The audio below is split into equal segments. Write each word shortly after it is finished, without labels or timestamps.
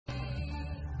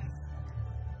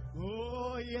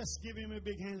yes, give him a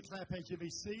big hand clap as you be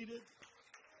seated.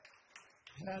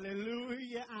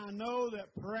 Hallelujah. I know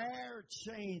that prayer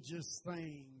changes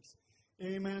things.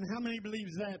 Amen. How many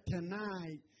believes that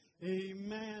tonight?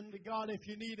 Amen. God, if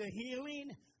you need a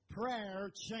healing,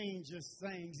 prayer changes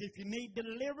things. If you need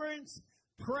deliverance,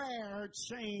 prayer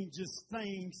changes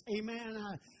things. Amen.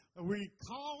 We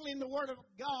call in the Word of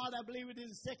God, I believe it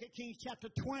is 2 Kings chapter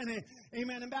 20,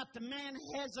 amen, about the man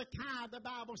Hezekiah, the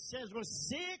Bible says, was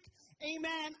sick,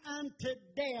 amen, unto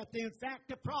death. In fact,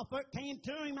 the prophet came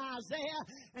to him, Isaiah,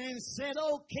 and said,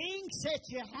 O king, set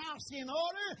your house in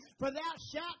order, for thou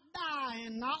shalt die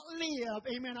and not live.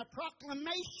 Amen. A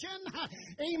proclamation,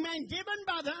 amen, given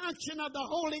by the unction of the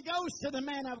Holy Ghost to the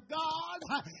man of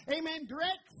God, amen,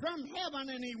 direct from heaven.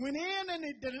 And he went in and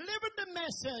he delivered the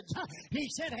message. He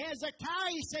said,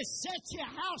 Hezekiah, he says, set your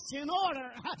house in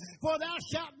order, for thou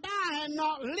shalt die and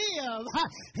not live.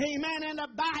 Amen. And the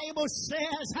Bible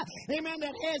says, amen,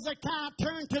 that Hezekiah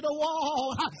turned to the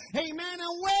wall, amen,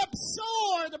 and wept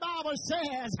sore, the Bible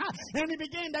says, and he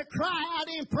began to cry out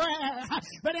in prayer.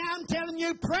 But I'm telling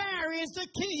you, prayer is the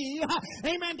key,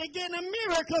 amen, to getting a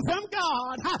miracle from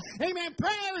God. Amen.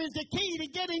 Prayer is the key to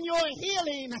getting your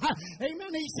healing.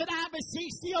 Amen. He said, I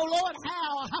beseech thee, O Lord,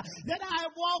 how that I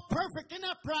walk perfect and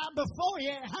upright before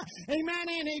you. Amen.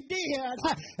 And he did.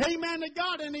 Amen to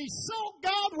God. And he sought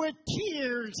God with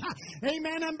tears.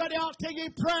 Amen. And but I'll tell you,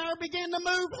 prayer began to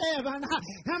move heaven.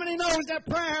 How many knows that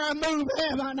prayer moved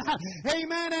heaven?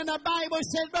 Amen. And the Bible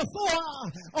said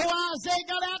before, Isaiah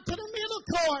got out to the middle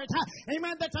court,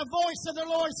 amen, that the voice of the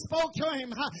Lord spoke to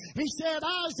him. He said,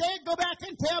 Isaiah, go back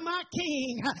and tell my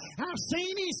king, I've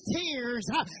seen his tears.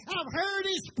 I've heard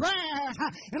his prayer.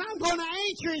 And I'm going to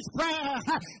answer his prayer.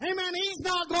 Amen. He's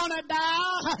not going to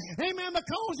die. Amen.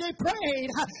 Because he prayed.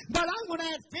 But I'm going to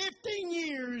add 15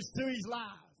 years to his life.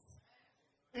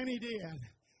 And he did.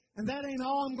 And that ain't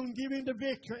all. I'm going to give him the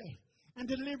victory and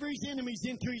deliver his enemies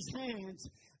into his hands.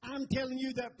 I'm telling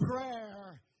you that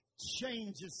prayer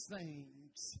changes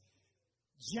things.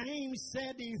 James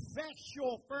said the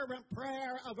effectual fervent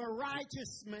prayer of a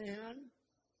righteous man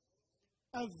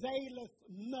availeth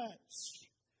much,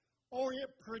 or it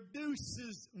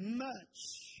produces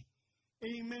much.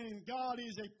 Amen. God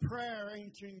is a prayer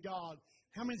answering God.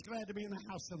 How many's glad to be in the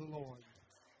house of the Lord?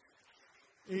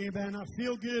 Amen. I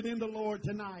feel good in the Lord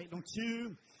tonight, don't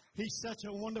you? He's such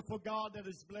a wonderful God that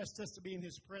has blessed us to be in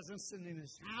His presence and in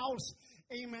His house.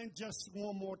 Amen. Just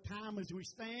one more time as we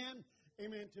stand.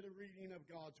 Amen. To the reading of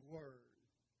God's Word.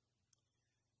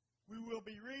 We will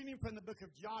be reading from the book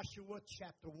of Joshua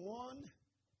chapter 1,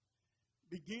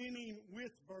 beginning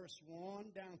with verse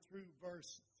 1 down through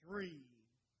verse 3.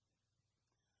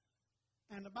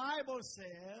 And the Bible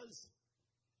says,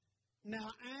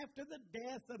 now after the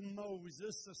death of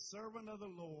Moses, the servant of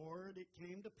the Lord, it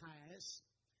came to pass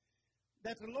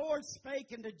that the Lord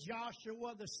spake unto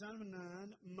Joshua the son of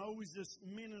Nun, Moses'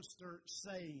 minister,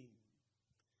 saying,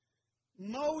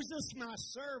 Moses, my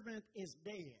servant, is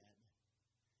dead.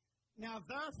 Now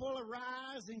therefore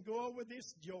arise and go over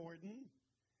this Jordan,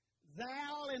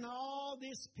 thou and all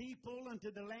this people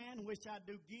unto the land which I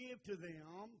do give to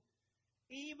them,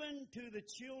 even to the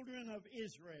children of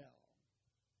Israel.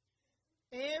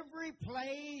 Every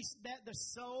place that the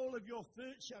sole of your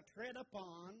foot shall tread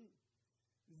upon,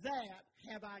 that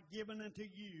have I given unto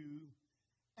you,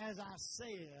 as I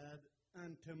said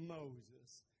unto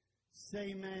Moses.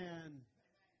 Say amen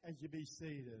as you be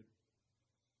seated.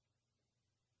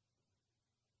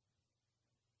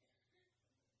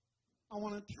 I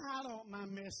want to title my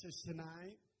message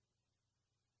tonight,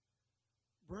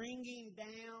 Bringing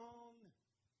Down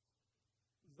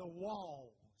the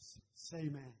Walls. Say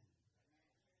amen.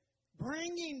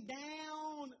 Bringing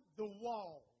down the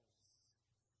walls.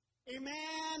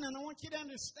 Amen. And I want you to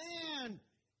understand,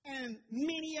 and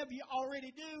many of you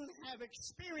already do have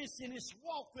experienced in this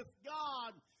walk with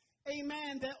God,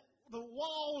 amen, that the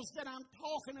walls that I'm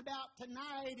talking about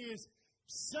tonight is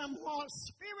somewhat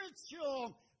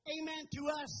spiritual, amen, to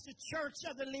us, the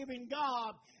church of the living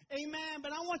God. Amen.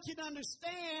 But I want you to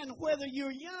understand, whether you're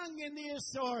young in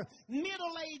this or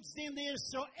middle-aged in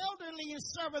this or elderly in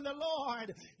serving the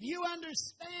Lord, you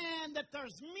understand that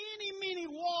there's many, many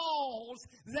walls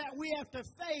that we have to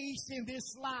face in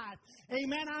this life.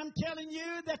 Amen. I'm telling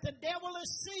you that the devil will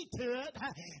see to it.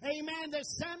 Amen. That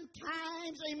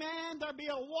sometimes, amen, there'll be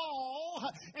a wall,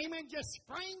 amen, just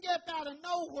spring up out of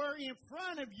nowhere in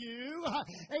front of you.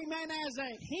 Amen. As a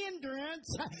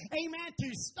hindrance, amen, to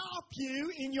stop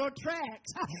you in your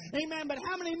tracks. Amen. But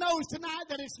how many knows tonight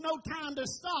that it's no time to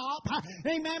stop?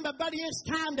 Amen. But buddy, it's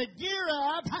time to gear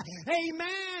up.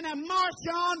 Amen. And march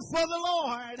on for the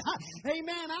Lord.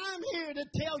 Amen. I I'm here to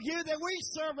tell you that we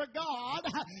serve a God,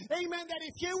 amen, that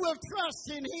if you will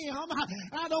trust in Him,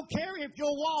 I don't care if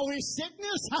your wall is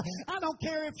sickness, I don't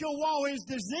care if your wall is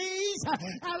disease,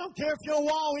 I don't care if your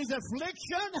wall is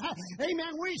affliction,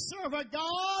 amen, we serve a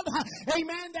God,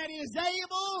 amen, that is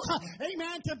able,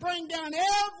 amen, to bring down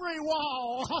every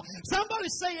wall. Somebody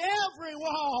say every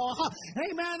wall.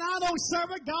 Amen. I don't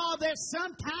serve a God that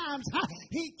sometimes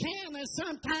He can and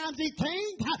sometimes He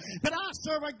can't, but I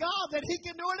serve a God that He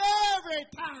can do it every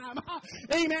time.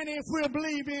 Amen. If we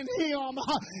believe in Him.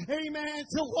 Amen.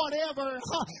 So whatever,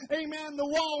 amen, the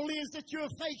wall is that you're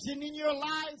facing in your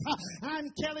life, I'm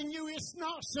telling you it's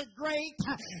not so great.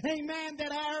 Amen.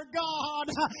 That our God,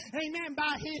 amen,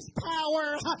 by His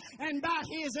power and by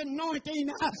His anointing,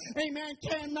 amen,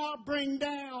 cannot bring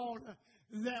down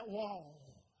that wall.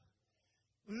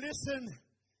 Listen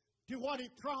to what He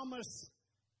promised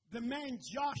the man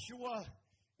Joshua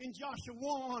in Joshua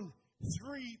 1,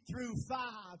 3 through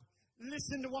 5.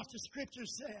 Listen to what the Scripture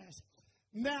says.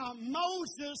 Now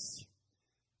Moses,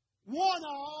 one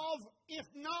of, if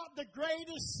not the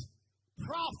greatest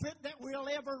prophet that we'll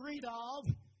ever read of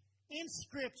in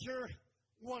Scripture,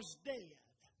 was dead.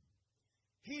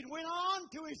 He went on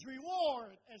to his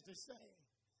reward, as they say.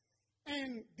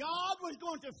 And God was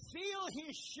going to fill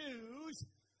his shoes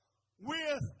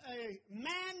with a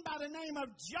man by the name of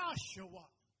Joshua.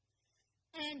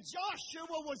 And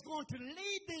Joshua was going to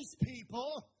lead these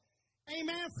people,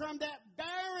 amen, from that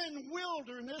barren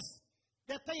wilderness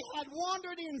that they had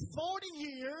wandered in 40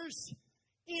 years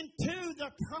into the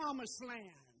promised land.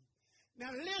 Now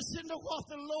listen to what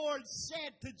the Lord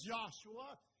said to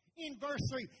Joshua in verse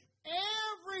 3.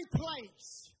 Every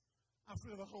place, I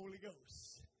feel the Holy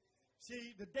Ghost.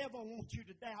 See, the devil wants you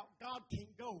to doubt God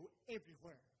can't go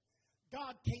everywhere.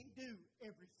 God can't do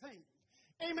everything.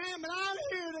 Amen. But I'm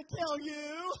here to tell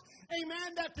you,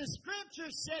 amen, that the Scripture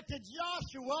said to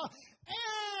Joshua,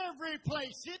 every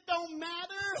place, it don't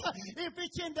matter if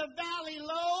it's in the valley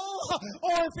low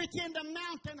or if it's in the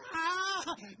mountain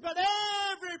high, but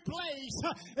every place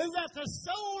that the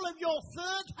sole of your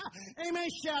foot, amen,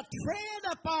 shall tread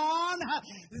upon,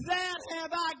 that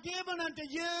have I given unto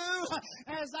you,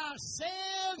 as I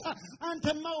said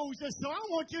unto Moses. So I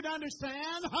want you to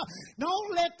understand,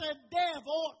 don't let the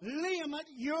devil limit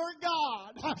your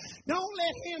God. Don't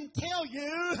let him tell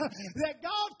you that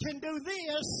God can do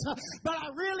this, but I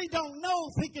really don't know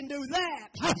if He can do that,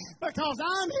 because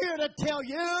I'm here to tell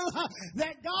you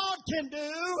that God can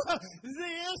do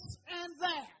this and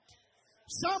that.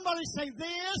 Somebody say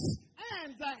this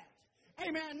and that.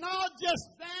 Amen. Not just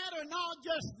that or not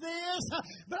just this,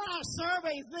 but I serve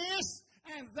a this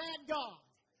and that God.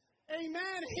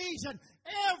 Amen. He's an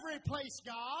every place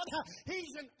God.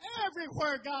 He's an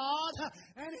everywhere God.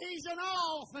 And He's in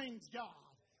all things God.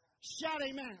 Shout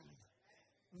amen.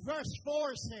 Verse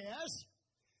 4 says,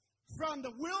 from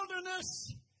the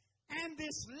wilderness and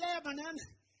this Lebanon,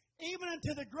 even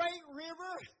unto the great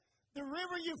river, the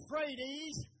river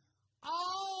Euphrates,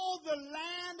 all the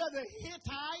land of the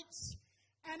Hittites,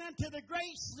 and unto the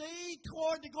great sea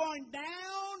toward the going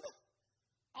down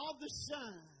of the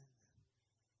sun.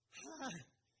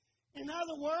 In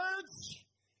other words,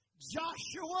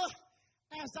 Joshua,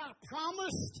 as I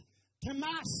promised to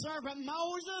my servant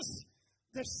Moses,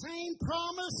 the same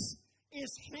promise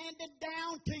is handed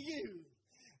down to you.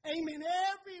 Amen.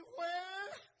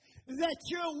 Everywhere that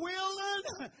you're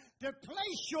willing to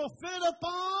place your foot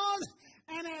upon,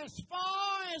 and as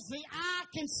far as the eye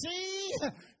can see,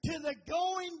 to the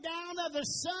going down of the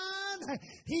sun,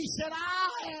 He said,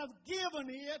 I have given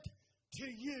it to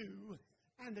you.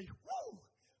 And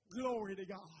glory to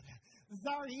God.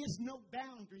 There is no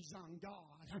boundaries on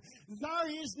God.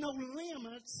 There is no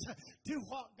limits to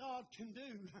what God can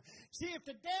do. See, if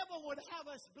the devil would have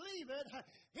us believe it,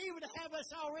 he would have us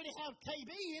already have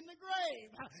KB in the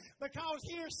grave. Because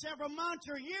here several months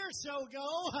or a year or so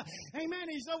ago, amen,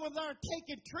 he's over there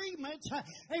taking treatments,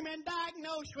 amen,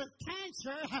 diagnosed with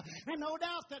cancer. And no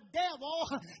doubt the devil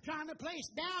trying to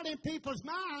place doubt in people's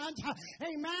minds.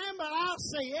 Amen, but I'll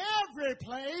say every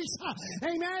place,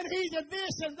 amen, he's a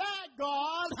this and that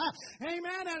God.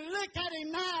 Amen, and look at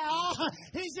him now.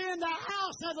 He's in the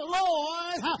house of the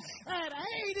Lord at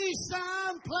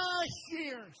 80-some plus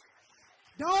years.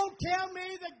 Don't tell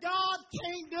me that God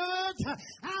can't do it.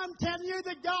 I'm telling you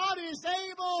that God is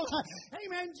able.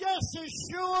 Amen. Just as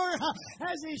sure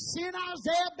as He sent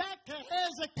Isaiah back to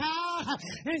Hezekiah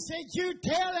and said, you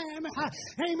tell him,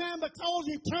 amen, because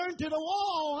he turned to the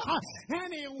wall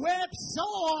and he wept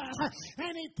sore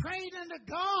and he prayed unto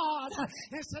God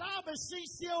and said, I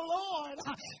beseech thee, O Lord,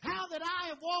 how that I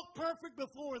have walked perfect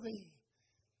before thee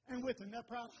and with an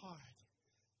upright heart.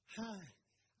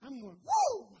 I'm going,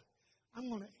 whoa! I'm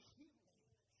going to heal him.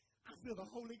 I feel the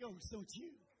Holy Ghost, don't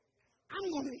you?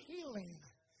 I'm going to heal him.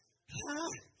 Huh?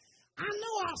 I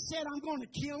know I said I'm going to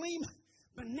kill him,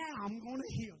 but now I'm going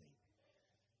to heal him.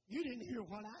 You didn't hear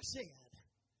what I said.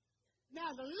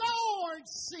 Now the Lord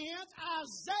sent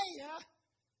Isaiah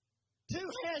to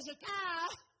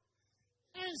Hezekiah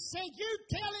and said, you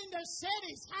tell him to set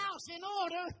his house in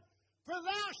order, for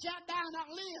thou shalt thou not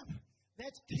live.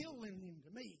 That's killing him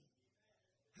to me.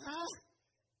 Huh?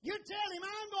 You tell him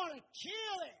I'm going to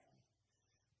kill him.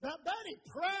 But buddy,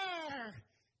 prayer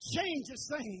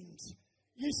changes things.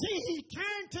 You see, he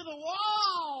turned to the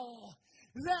wall.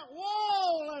 That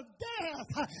wall of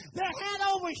death that had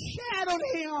overshadowed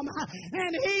him.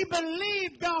 And he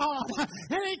believed God.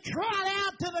 And he cried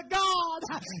out to the God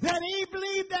that he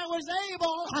believed that was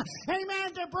able,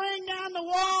 amen, to bring down the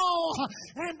wall.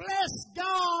 And bless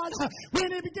God.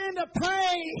 When he began to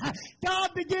pray, God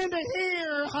began to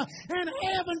hear. And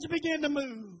heavens began to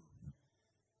move.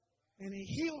 And he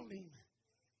healed him,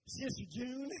 Sister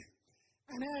June,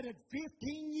 and added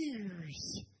 15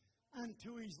 years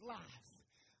unto his life.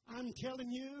 I'm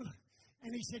telling you.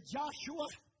 And he said, Joshua,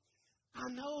 I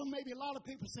know maybe a lot of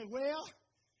people say, well,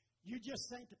 you just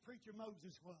think the preacher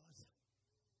Moses was.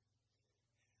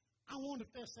 I wonder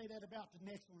if they'll say that about the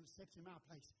next one that sits in my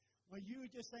place. Well, you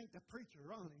just think the preacher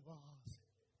Ronnie was.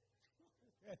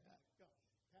 Pat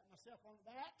myself on the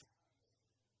back.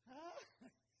 Huh?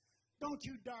 Don't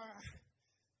you dare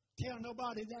tell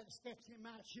nobody that steps in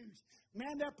my shoes.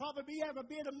 Man, there'll probably be every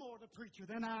bit of more the preacher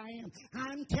than I am.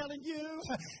 I'm telling you,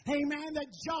 amen,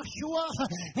 that Joshua,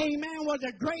 amen, was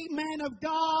a great man of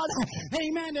God.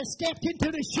 Amen, that stepped into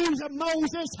the shoes of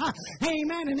Moses.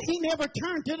 Amen, and he never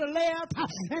turned to the left.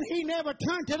 And he never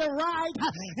turned to the right.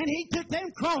 And he took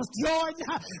them across Jordan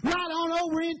right on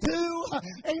over into,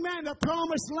 amen, the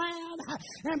promised land.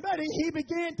 And buddy, he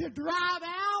began to drive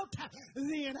out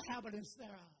the inhabitants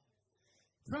thereof.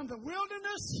 From the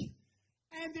wilderness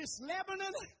and this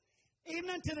Lebanon, even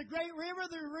unto the great river,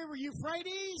 the river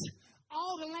Euphrates,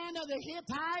 all the land of the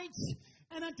Hittites,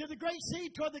 and unto the great sea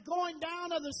toward the going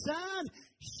down of the sun,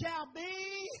 shall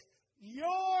be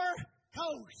your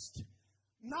coast.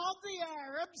 Not the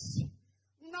Arabs,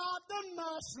 not the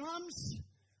Muslims,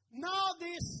 not the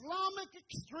Islamic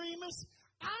extremists,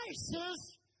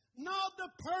 ISIS, not the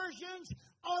Persians,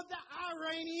 or the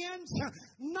Iranians,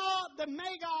 not the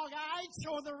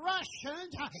Magogites or the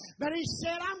Russians, but he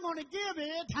said, I'm going to give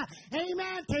it,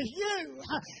 amen, to you.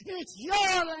 It's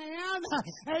your land.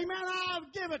 Amen, I'll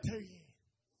give it to you.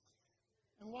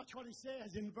 And watch what he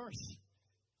says in verse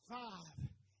 5.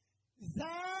 There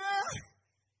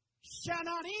shall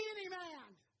not any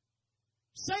man,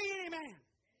 say any man.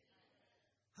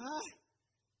 Huh?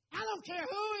 I don't care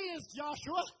who he is,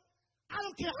 Joshua. I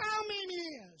don't care how many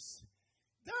he is.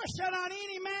 There shall not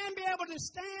any man be able to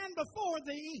stand before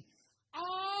thee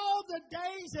all the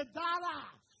days of thy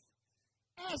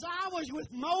life. As I was with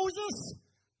Moses,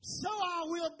 so I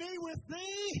will be with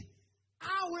thee.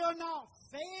 I will not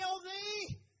fail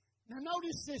thee. Now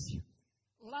notice this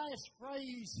last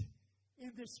phrase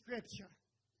in the scripture.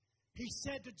 He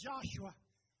said to Joshua,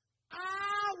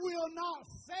 I will not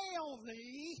fail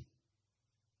thee,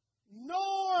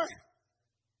 nor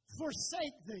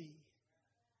forsake thee.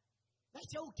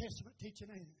 That's Old Testament teaching,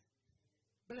 ain't it?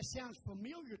 But it sounds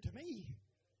familiar to me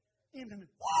in the New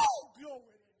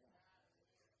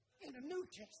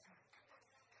Testament.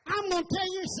 I'm going to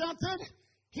tell you something.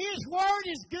 His word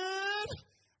is good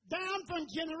down from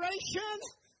generation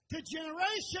to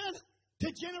generation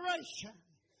to generation.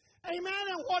 Amen.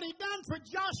 And what he done for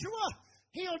Joshua,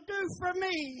 he'll do for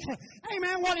me.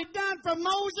 Amen. What he done for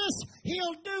Moses,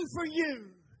 he'll do for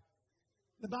you.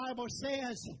 The Bible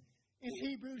says in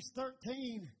Hebrews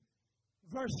 13,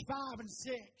 verse 5 and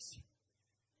 6,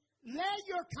 let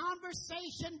your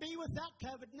conversation be without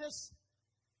covetousness,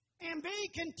 and be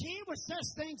content with such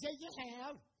things that you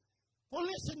have. For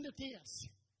listen to this.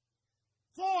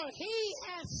 For he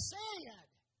has said,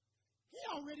 he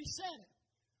already said it.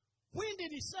 When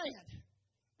did he say it?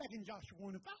 Back in Joshua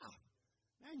 1 and 5.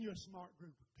 Man, you're a smart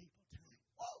group of people tonight.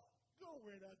 Whoa,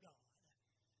 glory to God.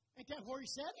 Ain't that where he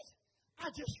said it? I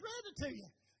just read it to you.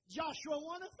 Joshua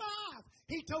 1 and 5.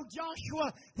 He told Joshua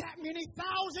that many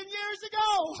thousand years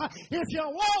ago, if you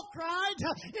walk right,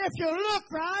 if you look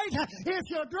right, if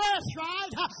you dress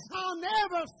right, I'll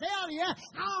never fail you.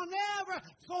 I'll never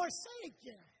forsake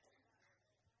you.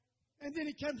 And then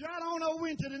he comes right on over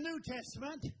into the New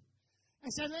Testament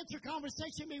and said, let your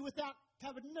conversation be without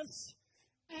covetousness,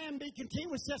 and be content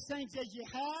with such things as you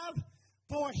have.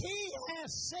 For he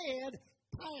has said,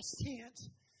 past tense,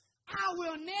 I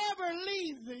will never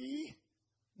leave thee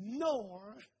nor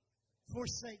nor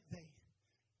forsake thee.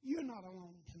 You're not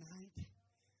alone tonight.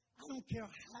 I don't care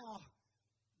how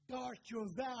dark your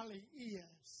valley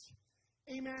is.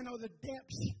 Amen. Or the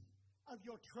depths of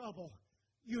your trouble.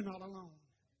 You're not alone.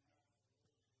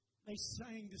 They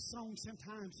sang the song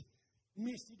sometimes.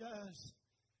 Misty does.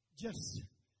 Just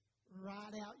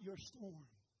ride out your storm.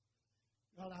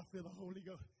 God, I feel the Holy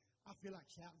Ghost. I feel like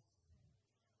shouting.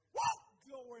 Woo!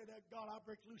 Glory to God. I'll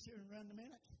break loose here and run in a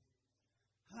minute.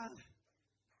 Huh?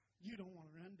 You don't want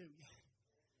to run, do you?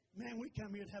 Man, we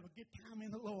come here to have a good time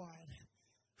in the Lord.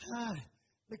 Huh?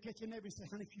 Look at your neighbor and say,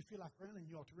 honey, if you feel like running,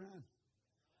 you ought to run.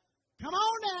 Come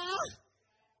on now.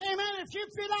 Amen. If you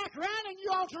feel like running, you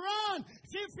ought to run.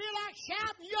 If you feel like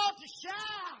shouting, you ought to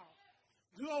shout.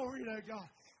 Glory to God.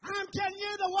 I'm telling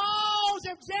you, the walls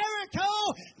of Jericho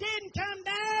didn't come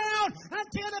down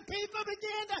until the people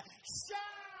began to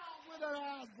shout with a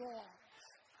loud voice.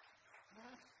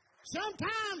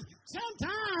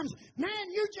 Sometimes, man,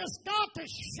 you just got to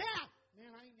shout.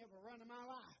 Man, I ain't never run in my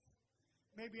life.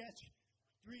 Maybe that's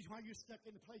the reason why you're stuck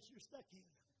in the place you're stuck in.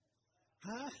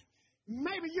 Huh?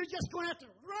 Maybe you're just going to have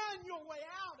to run your way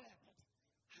out of it.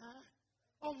 Huh?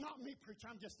 Oh, not me, preacher.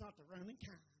 I'm just not the running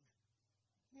kind.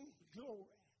 Glory.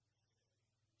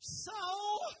 So,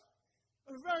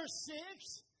 verse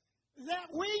 6, that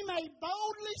we may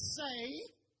boldly say,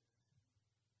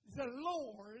 the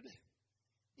Lord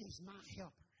is my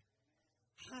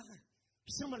helper.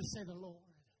 Somebody say the Lord.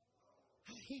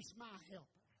 He's my helper.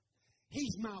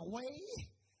 He's my way,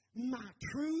 my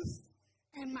truth,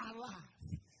 and my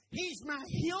life. He's my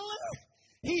healer.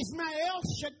 He's my El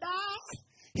Shaddai.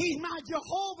 He's my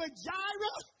Jehovah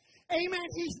Jireh. Amen.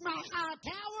 He's my high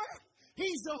tower.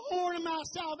 He's the horn of my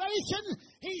salvation.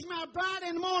 He's my bright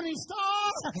and morning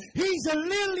star. He's the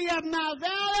lily of my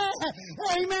valley.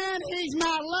 Amen. He's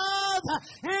my love.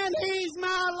 And He's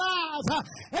my life.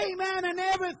 Amen. And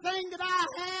everything that I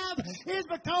have is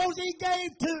because He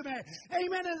gave to me.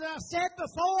 Amen. As I said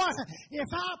before, if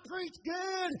I preach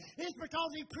good, it's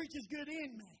because He preaches good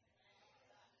in me.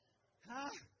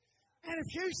 And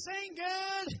if you sing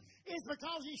good, it's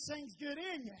because He sings good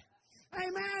in you.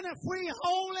 Amen. If we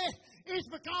holy, it's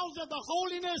because of the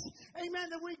holiness, amen,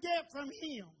 that we get from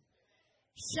Him.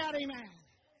 Shout amen.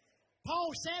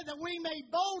 Paul said that we may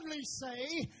boldly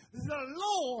say, the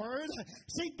Lord.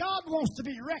 See, God wants to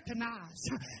be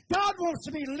recognized. God wants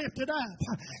to be lifted up.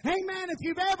 Amen. If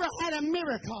you've ever had a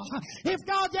miracle, if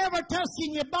God's ever touched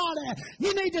in your body,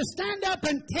 you need to stand up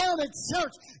and tell the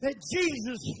church that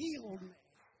Jesus healed me.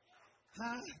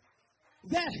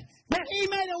 That He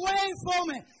made a way for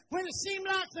me when it seemed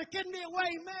like there couldn't be a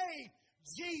way made.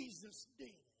 Jesus did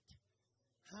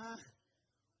it.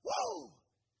 Whoa!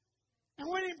 And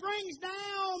when He brings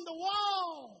down the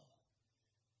wall,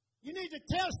 you need to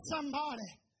tell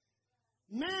somebody,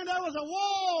 man, there was a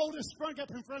wall that sprung up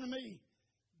in front of me,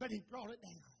 but He brought it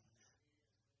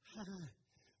down.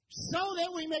 So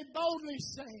that we may boldly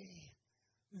say,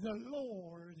 the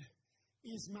Lord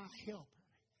is my helper.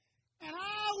 And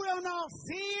I will not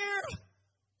fear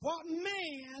what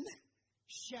man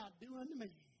shall do unto me.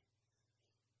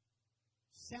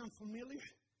 Sound familiar?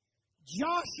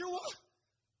 Joshua,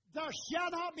 there shall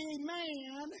not be a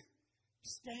man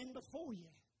stand before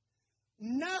you.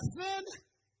 Nothing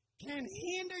can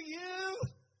hinder you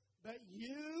but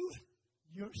you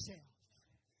yourself.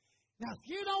 Now, if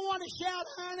you don't want to shout,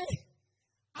 honey,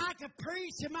 I could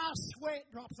preach till my sweat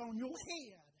drops on your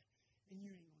head, and you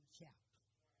ain't.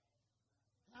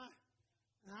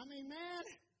 I mean, man,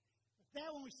 if that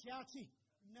won't shout you,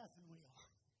 nothing will.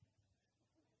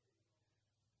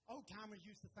 Old timers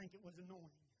used to think it was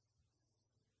annoying.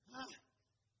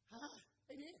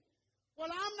 They did. Well,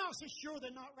 I'm not so sure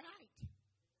they're not right.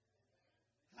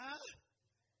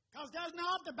 Because does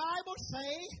not the Bible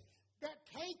say that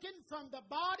taken from the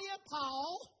body of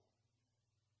Paul,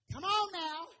 come on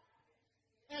now,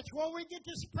 that's where we get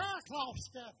this prayer cloth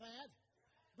stuff at.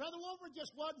 Brother Wolford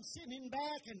just wasn't sitting in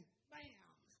back and bam,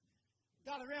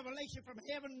 got a revelation from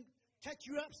heaven, cut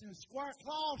you up some square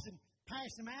cloths and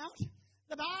pass them out.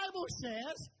 The Bible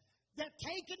says that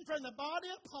taken from the body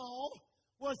of Paul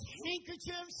was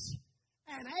handkerchiefs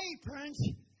and aprons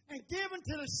and given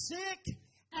to the sick,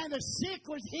 and the sick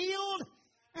was healed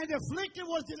and the afflicted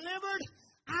was delivered.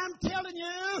 I'm telling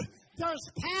you, there's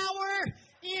power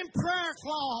in prayer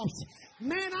cloths.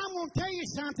 Man, I'm going to tell you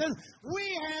something.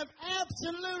 We have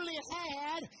absolutely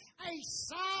had a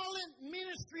solid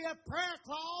ministry of prayer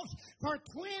cloths for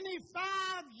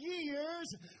 25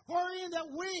 years, wherein that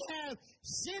we have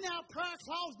sent out prayer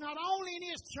cloths not only in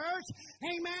this church,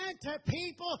 amen, to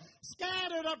people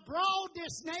scattered abroad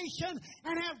this nation,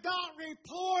 and have got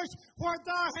reports where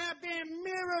there have been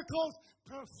miracles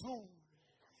performed.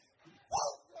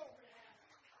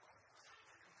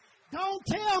 Don't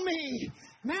tell me.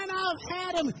 Man, I've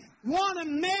had them want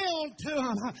them mailed to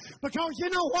them. Because you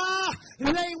know why?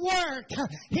 They work.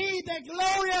 He that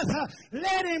glorieth,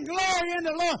 let him glory in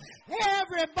the Lord.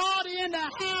 Everybody in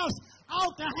the house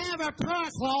ought to have a prayer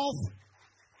cloth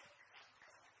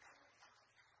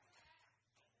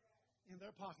in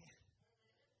their pocket.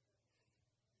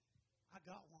 I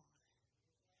got one.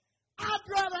 I'd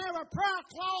rather have a prayer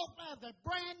cloth as a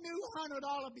brand new $100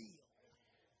 bill.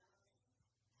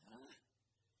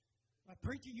 But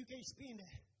preacher, you can't spend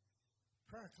a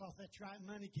prayer cloth. That's right.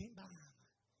 Money can't buy them.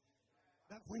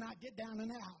 But when I get down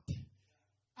and out,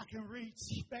 I can reach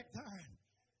back there and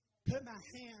put my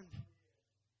hand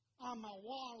on my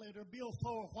wallet or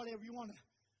billfold, whatever you want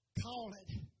to call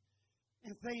it,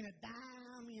 and throw a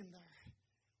dime in there.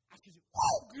 I can say,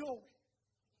 oh, glory.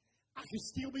 I can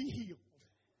still be healed.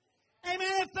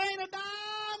 Amen. Throw a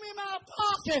dime in my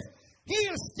pocket.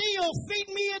 He'll still feed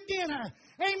me a dinner.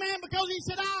 Amen. Because he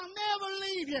said, I'll never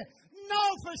leave you,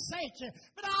 nor forsake you,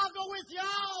 but I'll go with you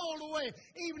all the way,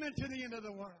 even unto the end of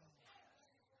the world.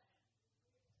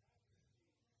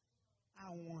 I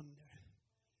wonder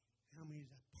how many's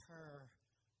a prayer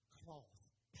cloth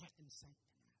packing saint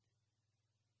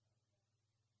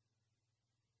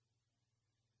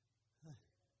tonight.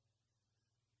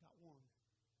 Got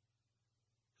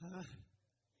one.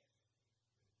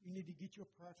 You need to get your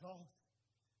prayer cloth.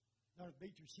 There's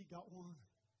Beatrice, she got one.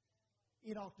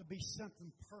 It ought to be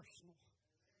something personal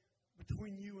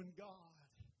between you and God.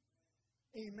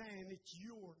 Amen. It's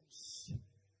yours.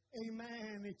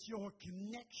 Amen. It's your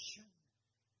connection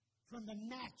from the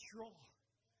natural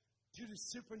to the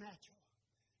supernatural.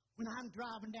 When I'm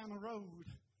driving down the road,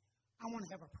 I want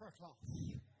to have a prayer cloth.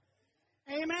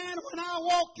 Amen. When I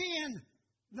walk in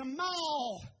the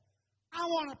mall, I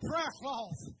want a prayer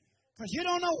cloth. Because you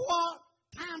don't know what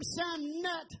time some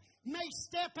nut may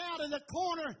step out of the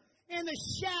corner in the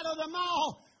shadow of the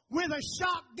mall with a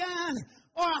shotgun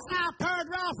or a high-powered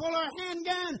rifle or a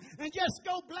handgun and just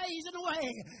go blazing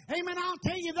away. Amen. I'll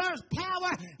tell you, there's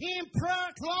power in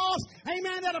prayer cloths.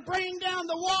 Amen. That'll bring down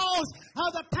the walls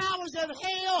of the powers of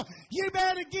hell. You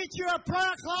better get you a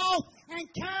prayer cloth and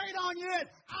carry it on you at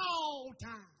all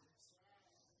times.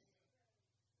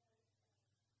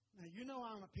 Now, you know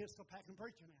I'm a pistol-packing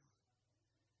preacher now.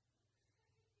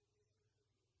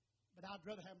 But I'd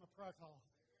rather have my prayer cloth.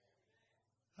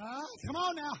 Come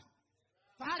on now.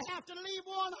 If I'd have to leave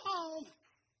one home,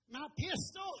 my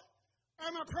pistol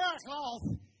or my prayer cloth,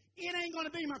 it ain't going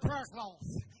to be my prayer cloth.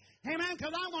 Amen.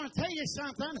 Because I want to tell you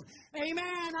something.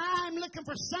 Amen. I'm looking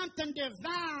for something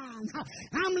divine.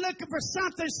 I'm looking for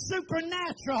something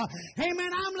supernatural.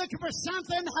 Amen. I'm looking for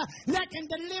something that can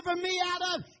deliver me out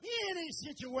of any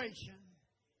situation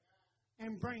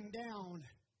and bring down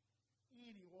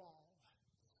any wall.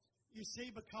 You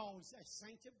see, because as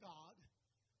saints of God,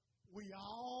 we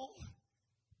all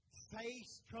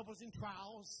face troubles and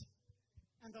trials,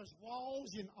 and there's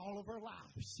walls in all of our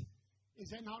lives. Is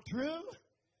that not true?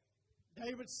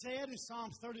 David said in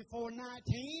Psalms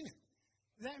 34:19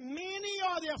 that many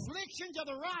are the afflictions of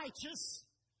the righteous.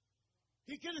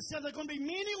 He could have said there are going to be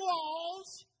many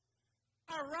walls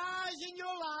arise in your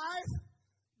life,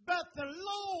 but the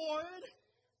Lord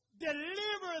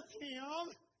delivereth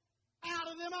him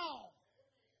out of them all,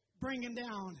 bringing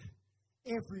down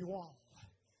every wall.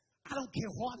 I don't care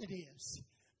what it is,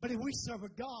 but if we serve a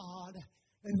God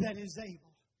that is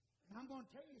able. And I'm going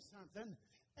to tell you something.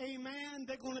 Amen.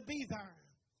 They're going to be there.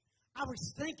 I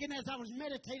was thinking as I was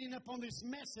meditating upon this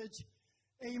message,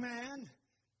 amen,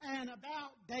 and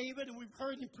about David, and we've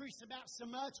heard him preach about so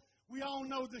much. We all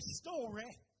know the story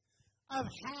of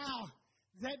how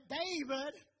that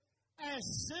David,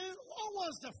 what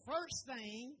was the first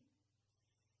thing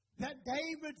that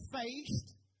David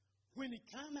faced when he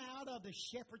come out of the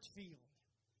shepherd's field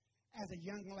as a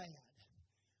young lad?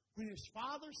 When his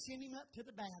father sent him up to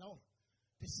the battle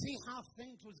to see how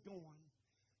things was going.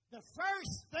 The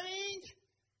first thing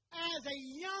as a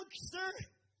youngster,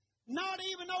 not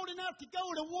even old enough to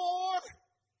go to war,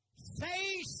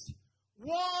 faced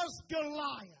was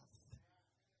Goliath.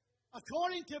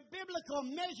 According to biblical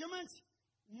measurements,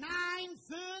 9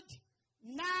 foot,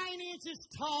 9 inches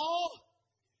tall.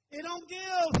 It don't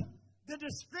give the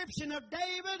description of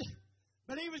David,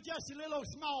 but he was just a little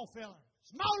small fella.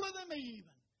 Smaller than me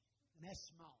even. And that's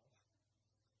small.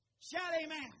 Shout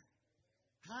amen.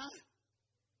 Huh?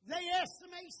 They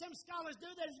estimate, some scholars do,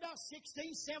 that he's about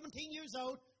 16, 17 years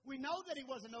old. We know that he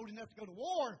wasn't old enough to go to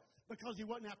war because he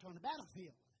wasn't out on the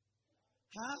battlefield.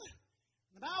 Huh?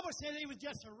 The Bible said he was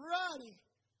just a ruddy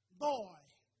boy.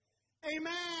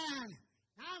 Amen.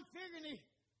 I'm figuring he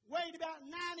weighed about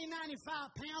 90,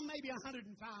 95 pounds, maybe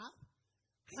 105.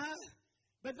 Huh?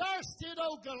 But there stood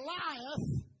old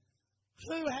Goliath,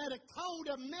 who had a coat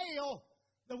of mail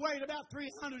that weighed about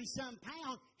 300 and some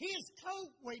pounds. His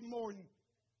coat weighed more than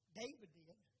David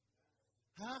did.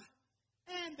 Huh?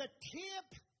 And the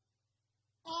tip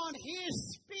on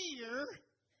his spear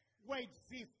weighed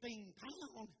 15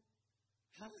 pounds.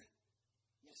 Huh?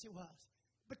 Yes, it was.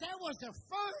 But that was the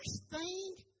first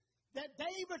thing that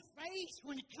David faced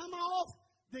when he come off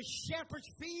the shepherd's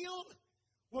field,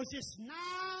 was this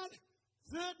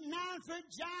 9-foot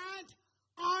giant,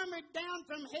 armored down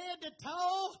from head to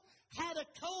toe, had a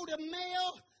coat of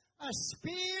mail, a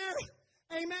spear,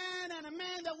 amen, and a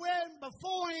man that went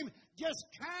before him just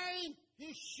carrying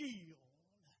his shield.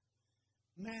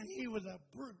 Man, he was a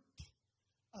brute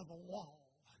of a wall.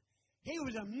 He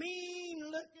was a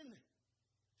mean-looking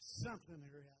something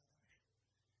or other.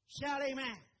 Shout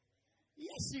amen.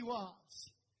 Yes, he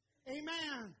was.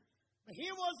 Amen. But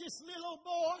here was this little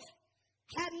boy,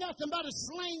 had nothing but a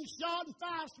slingshot and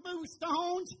 5 smooth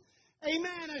stones.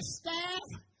 Amen. A staff.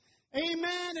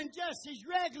 Amen. And just his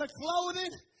regular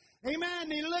clothing. Amen.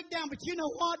 And he looked down. But you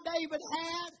know what David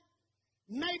had?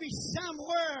 Maybe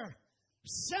somewhere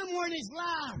in his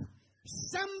life,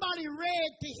 somebody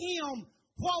read to him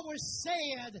what was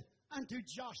said unto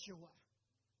Joshua.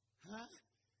 Huh?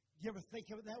 You ever think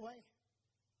of it that way?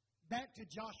 Back to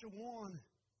Joshua 1,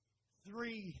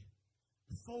 3,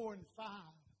 4, and 5.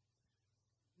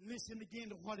 Listen again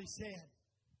to what he said.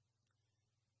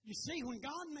 You see, when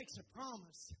God makes a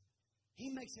promise, He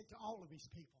makes it to all of His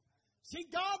people. See,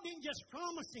 God didn't just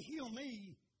promise to heal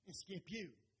me and skip you.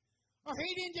 Or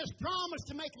He didn't just promise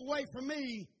to make a way for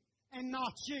me and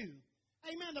not you.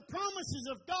 Amen. The promises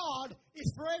of God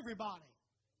is for everybody.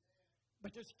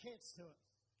 But there's a catch to it.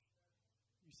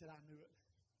 You said, I knew it.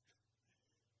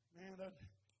 Man,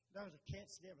 there's a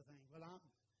catch to everything. Well,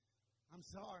 I'm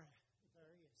sorry if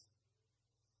there is.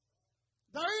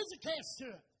 There is a catch to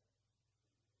it.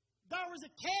 There was a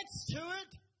catch to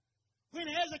it when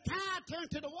Hezekiah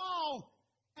turned to the wall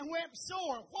and wept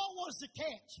sore. What was the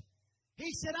catch?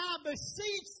 He said, I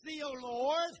beseech thee, O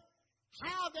Lord,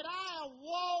 how that I have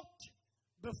walked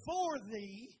before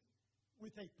thee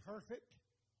with a perfect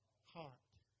heart.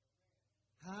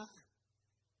 Huh?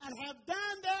 And have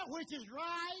done that which is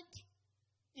right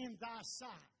in thy sight.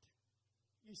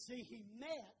 You see, he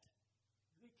met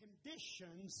the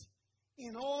conditions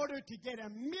in order to get a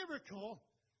miracle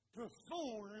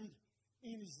performed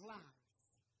in his life.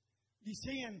 You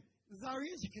see, and there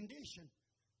is a condition.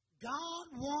 God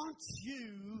wants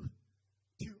you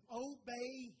to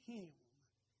obey Him.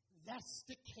 That's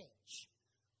the catch.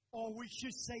 Or we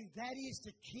should say that is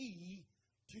the key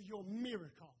to your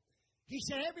miracle. He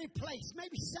said every place,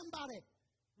 maybe somebody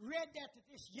read that to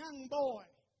this young boy.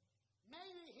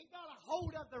 Maybe he got a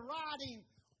hold of the writing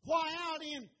while out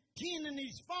in tending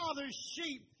his father's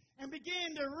sheep and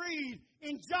began to read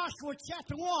in Joshua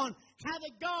chapter 1 how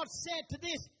that God said to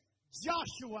this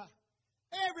Joshua,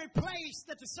 every place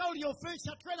that the sole of your foot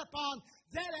shall tread upon,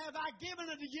 that have I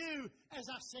given unto you, as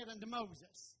I said unto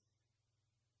Moses.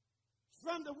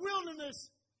 From the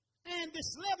wilderness and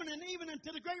this Lebanon, even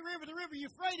unto the great river, the river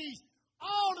Euphrates,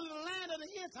 all to the land of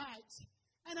the Hittites,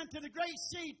 and unto the great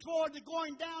sea toward the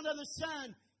going down of the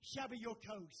sun shall be your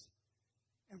coast.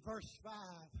 And verse 5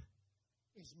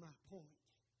 is my point.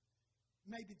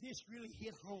 Maybe this really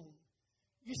hit home.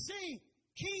 You see,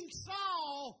 King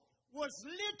Saul was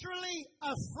literally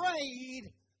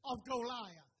afraid of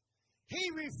Goliath. He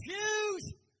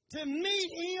refused to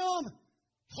meet him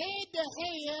head to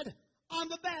head on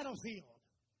the battlefield.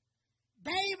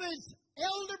 David's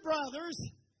elder brothers,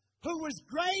 who was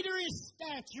greater in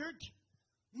stature,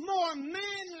 more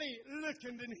manly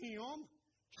looking than him.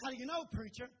 How do you know,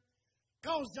 preacher?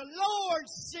 Because the Lord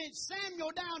sent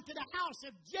Samuel down to the house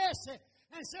of Jesse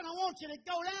and said, I want you to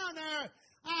go down there.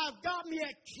 I've got me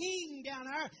a king down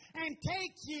there, and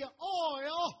take your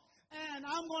oil, and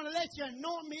I'm going to let you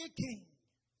anoint me a king.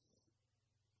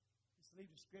 Just leave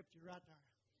the scripture right there.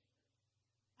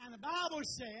 And the Bible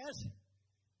says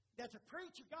that the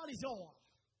preacher got his oil.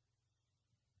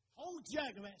 Whole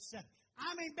jug of that stuff.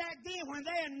 I mean, back then when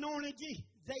they anointed you,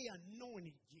 they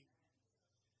anointed you.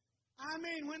 I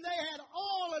mean, when they had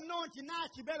all anointing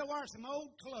nights, you better wear some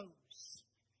old clothes.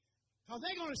 Because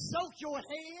they're going to soak your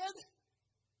head.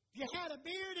 If you had a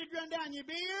beard, it'd run down your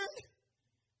beard,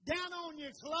 down on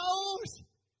your clothes,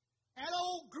 that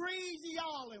old greasy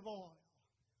olive oil.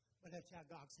 But that's how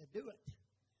God said, do it.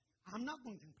 I'm not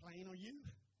going to complain, are you?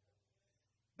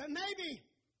 But maybe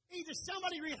either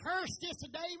somebody rehearsed this to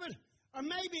David, or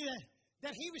maybe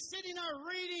that he was sitting there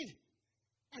reading,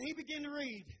 and he began to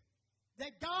read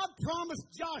that God promised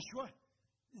Joshua,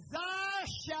 "Thou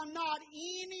shalt not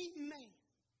any man."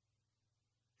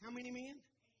 How many men?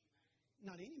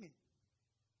 Not any man.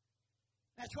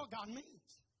 That's what God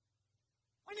means.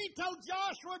 When he told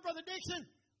Joshua, Brother Dixon,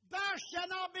 "Thou shalt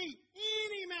not be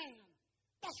any man,"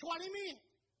 that's what he meant.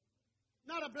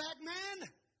 Not a black man,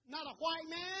 not a white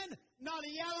man, not a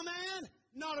yellow man,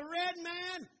 not a red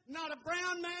man, not a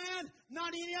brown man,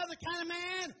 not any other kind of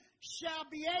man shall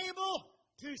be able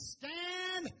to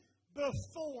stand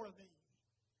before thee.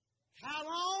 How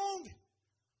long?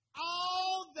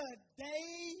 All the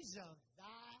days of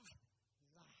thy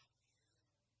life.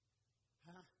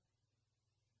 Huh?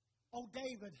 Oh,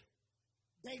 David,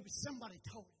 somebody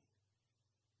told him.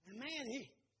 And man,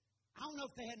 I don't know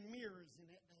if they had mirrors in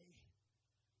that day.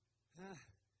 Well,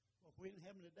 if we didn't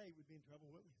have them today, we'd be in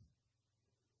trouble, wouldn't we?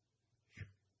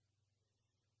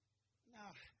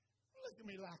 Now, look at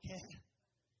me like that.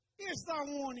 Is there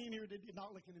one in here that did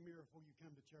not look in the mirror before you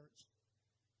come to church?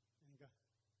 And go,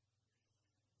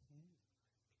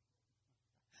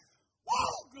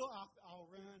 whoa, I'll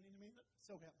run in a minute.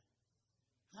 So help me.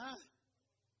 Huh?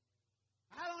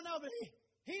 I don't know, but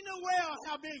he knew well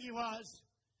how big he was.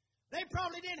 They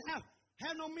probably didn't have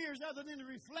no mirrors other than the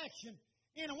reflection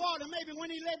in the water. Maybe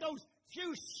when he led those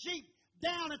few sheep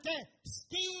down at that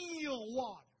still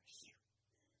waters.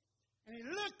 And he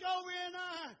looked over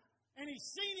and he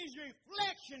seen his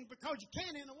reflection because you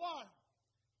can in the water.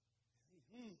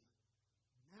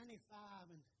 95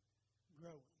 and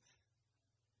growing.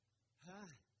 Huh?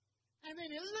 And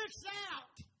then he looks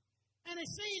out and he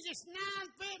sees this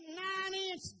 9-foot,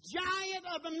 9-inch giant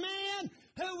of a man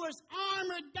who was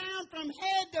armored down from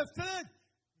head to foot.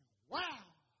 Wow.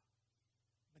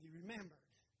 But he remembered.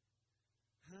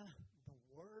 The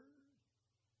Word.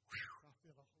 Whew, I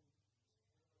feel the Holy Ghost.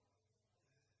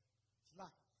 It's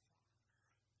like fire.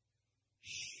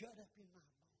 Shut up in my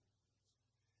bones.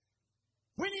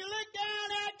 When he looked down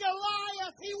at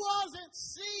Goliath, he wasn't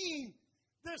seeing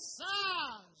the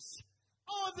size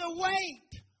or the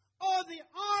weight or the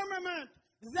armament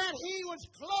that he was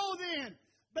clothed in.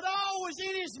 But all was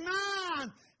in his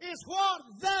mind is what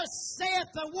thus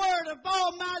saith the word of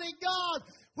Almighty God.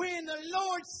 When the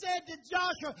Lord said to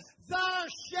Joshua, "Thou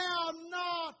shalt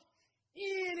not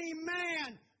any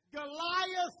man,"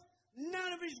 Goliath,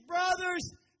 none of his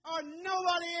brothers, or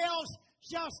nobody else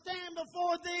shall stand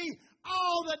before thee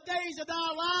all the days of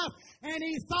thy life. And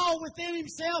he thought within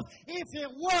himself, if it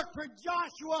worked for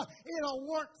Joshua, it'll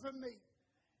work for me.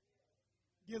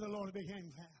 Give the Lord a big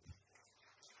hand clap.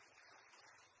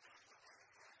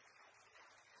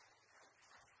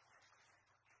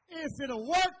 If it'll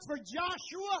work for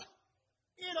Joshua,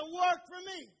 it'll work for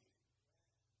me.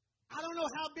 I don't know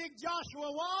how big Joshua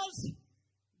was.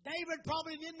 David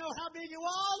probably didn't know how big he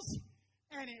was.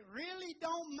 And it really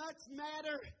don't much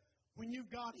matter when you've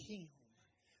got Him.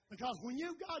 Because when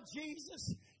you've got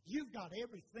Jesus, you've got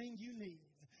everything you need.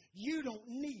 You don't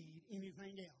need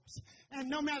anything else. And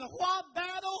no matter what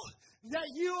battle that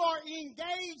you are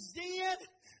engaged in,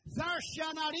 there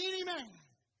shall not any man.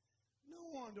 No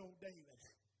wonder old David,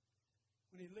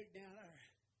 when he looked down there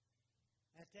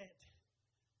at that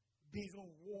big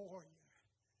old warrior,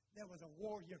 that was a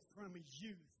warrior from his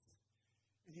youth.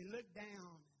 And he looked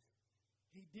down,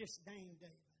 he disdained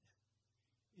David.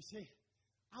 You see,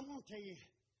 I'm going to tell you,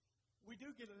 we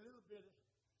do get a little bit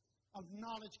of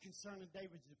knowledge concerning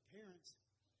David's appearance,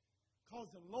 because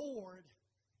the Lord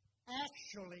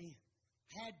actually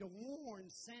had to warn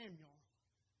Samuel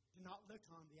to not look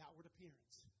on the outward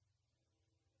appearance.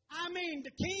 I mean,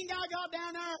 the king I got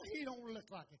down there, he don't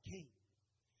look like a king.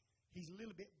 He's a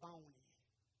little bit bony.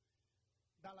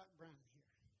 About like Brown here.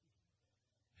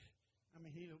 I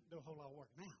mean, he don't do a whole lot of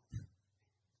work now.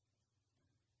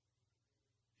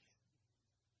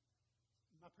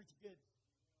 Am I pretty good?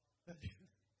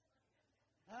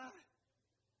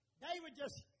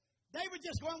 David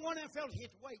just wasn't one of them fellas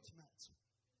hit the weights much.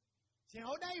 See,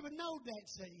 David knowed that,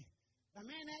 see. But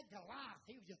man, that Goliath,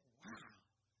 he was just,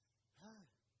 wow.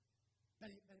 But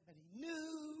he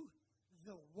knew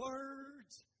the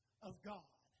words of God.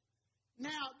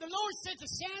 Now, the Lord said to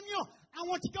Samuel, I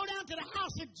want you to go down to the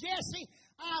house of Jesse.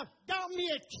 Got me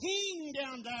a king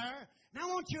down there, and I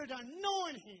want you to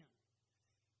anoint him.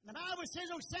 The Bible says,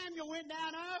 oh, Samuel went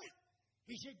down there.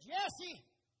 He said, Jesse,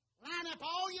 line up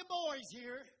all your boys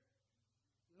here.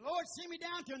 The Lord sent me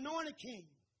down to anoint a king.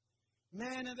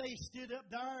 Man, and they stood up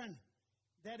there, and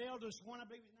that eldest one, I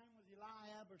believe his name was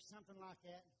Eliab or something like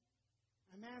that.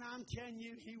 And man, I'm telling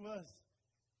you, he was,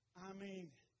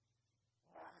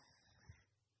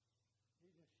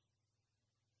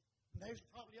 they was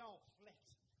probably all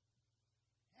flexing.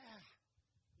 Yeah.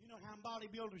 You know how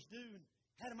bodybuilders do, and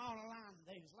had them all aligned.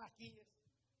 They was like this,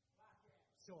 like that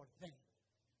sort of thing.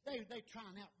 They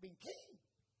trying out being king.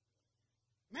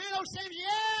 Man, those Samuel,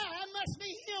 yeah, that must be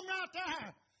him right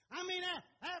there.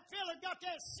 That fella got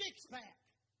that six-pack.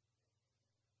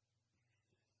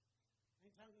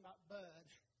 Ain't talking about Bud.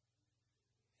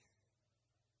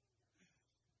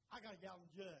 I got a gallon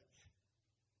jug.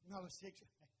 Not a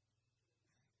six-pack.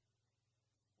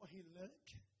 Well, he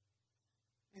looked,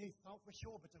 and he thought for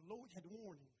sure, but the Lord had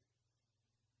warned him.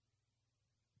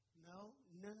 No,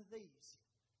 none of these.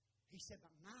 He said,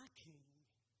 but my king,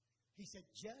 he said,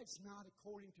 judge not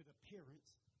according to the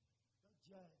appearance, but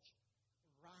judge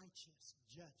righteous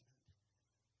judgment.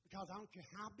 Because I don't care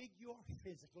how big you are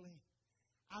physically,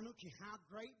 I don't care how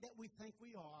great that we think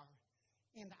we are,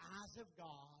 in the eyes of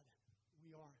God,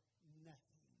 we are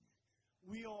nothing.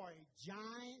 We are a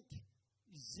giant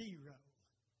zero.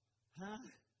 Huh?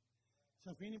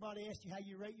 So if anybody asks you how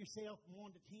you rate yourself from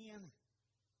 1 to 10,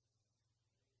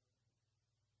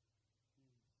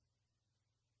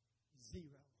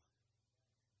 zero.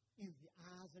 In the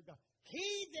eyes of God.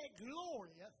 He that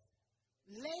glorieth,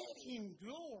 let him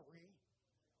glory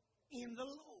in the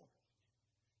Lord.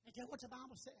 And that's what the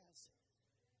Bible says.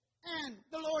 And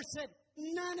the Lord said,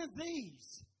 none of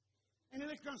these. And he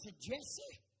looked around and said,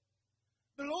 Jesse,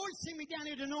 the Lord sent me down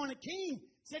here to anoint a king.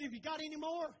 Said, have you got any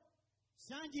more?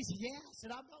 Son, he said, yeah. I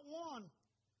said, I've got one.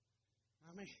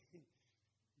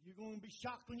 You're going to be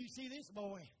shocked when you see this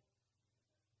boy.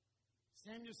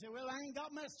 Samuel said, well, I ain't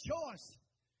got much choice.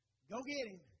 Go get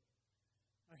him.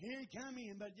 Well, here he come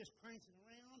in, but just prancing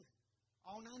around.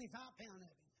 All 95 pounds of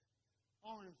him.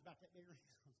 Arms about that big around.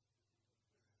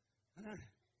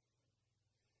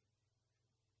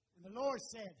 And the Lord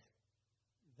said,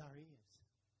 there he is.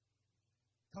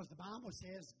 Because the Bible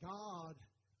says God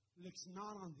looks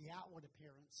not on the outward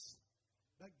appearance,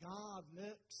 but God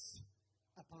looks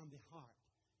upon the heart.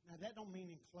 Now, that don't mean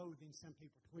in clothing. Some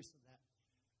people twisted that.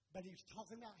 But he was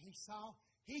talking about, he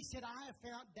said, I have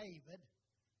found David,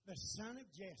 the son of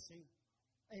Jesse,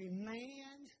 a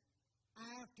man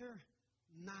after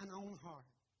mine own heart.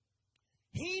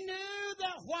 He knew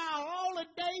that while all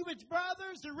of David's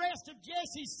brothers, the rest of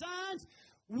Jesse's sons,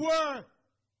 were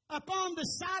upon the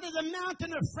side of the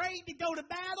mountain afraid to go to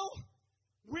battle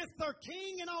with their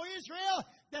king and all Israel,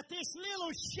 that this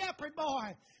little shepherd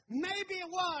boy, maybe it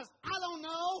was, I don't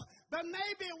know, but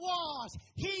maybe it was.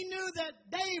 He knew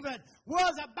that David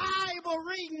was a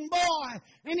Bible-reading boy,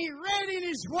 and he read in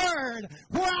his word,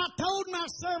 where I told my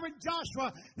servant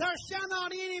Joshua, there shall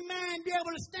not any man be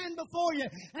able to stand before you.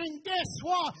 And guess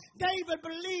what? David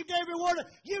believed every word.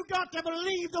 You got to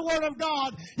believe the word of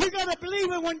God. You got to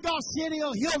believe it when God said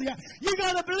he'll heal you. You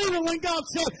got to believe it when God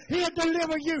said he'll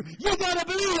deliver you. You got to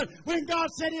believe it when God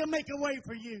said he'll make a way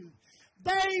for you.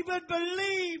 David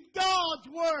believed God's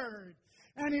word.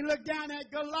 And he looked down at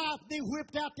Goliath, and he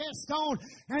whipped out that stone,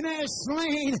 and that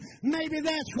slain. Maybe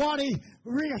that's what he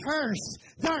rehearsed.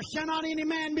 There shall not any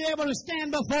man be able to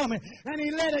stand before me. And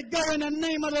he let it go in the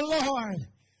name of the Lord.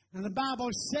 And the Bible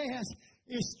says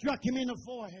it struck him in the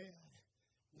forehead,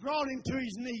 brought him to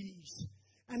his knees.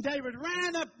 And David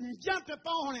ran up and jumped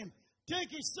upon him, took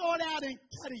his sword out and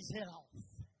cut his head off.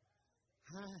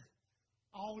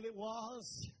 All it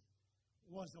was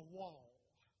a wall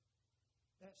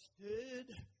that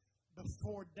stood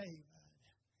before David.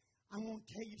 I want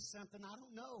to tell you something. I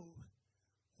don't know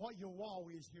what your wall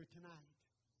is here tonight,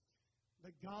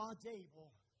 but God's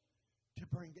able to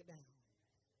bring it down.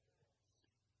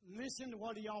 Listen to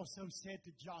what he also said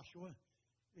to Joshua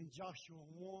in Joshua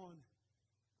 1,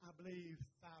 I believe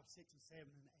 5, 6, and 7,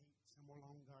 and 8, somewhere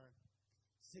along there.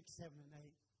 6, 7, and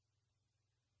 8.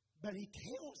 But he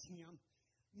tells him,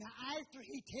 now after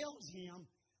he tells him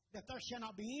that there shall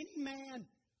not be any man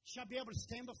shall be able to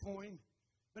stand before him,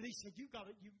 but he said, you got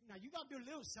to do a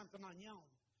little something on your own.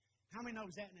 How many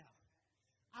knows that now?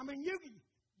 I mean, you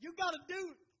got to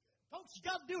do, folks, you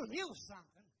got to do a little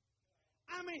something.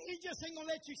 I mean, he just ain't going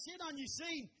to let you sit on your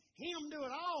seat, him do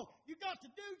it all. You got to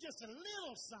do just a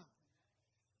little something.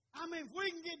 I mean, if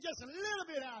we can get just a little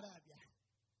bit out of you,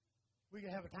 we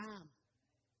can have a time.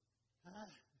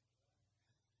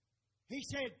 He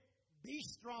said, be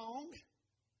strong,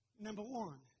 number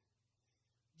one.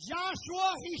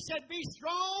 Joshua, he said, be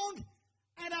strong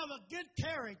and of a good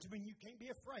courage when you can't be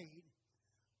afraid.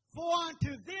 For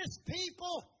unto this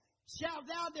people shalt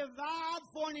thou divide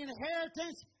for an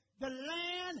inheritance the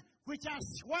land which I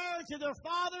swear to their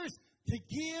fathers to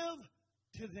give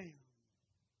to them.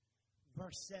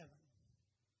 Verse 7.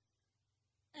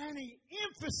 And he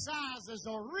emphasizes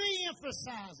or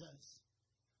re-emphasizes,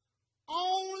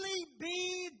 only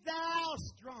be thou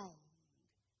strong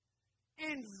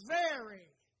and very.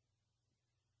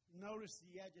 Notice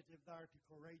the adjective there to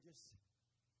courageous.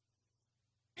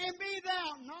 And be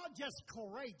thou not just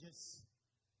courageous,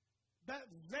 but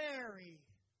very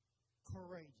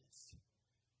courageous.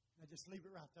 Now just leave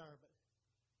it right there. But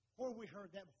where we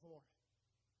heard that before,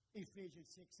 Ephesians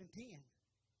 6 and 10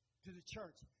 to the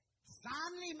church.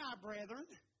 Finally, my brethren,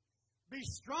 be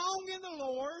strong in the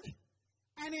Lord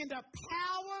and in the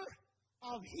power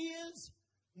of His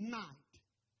might.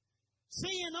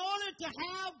 See, in order to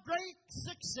have great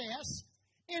success,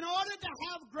 in order to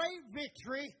have great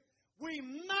victory, we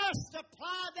must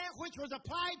apply that which was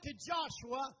applied to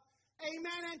Joshua,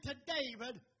 amen, and to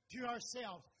David, to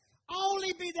ourselves.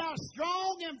 Only be thou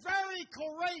strong and very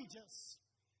courageous.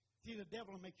 See, the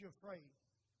devil will make you afraid.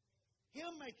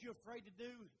 He'll make you afraid to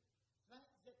do.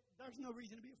 There's no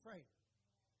reason to be afraid.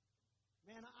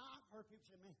 Man, I've heard people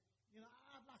say, man,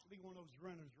 I'd like to be one of those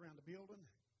runners around the building,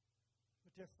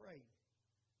 but they're afraid.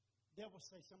 The devil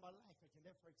say somebody laugh at you.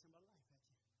 They're afraid somebody laugh at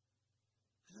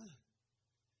you.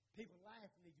 People laugh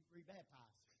and need to be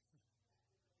rebaptized.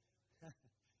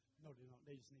 No, they don't.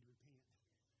 They just need to repent.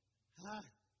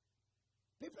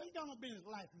 People ain't got no business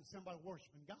laughing at somebody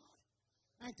worshiping God.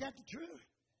 Ain't that the truth?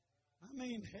 I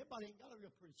mean, everybody ain't got a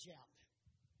real pretty shout.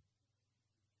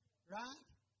 Right?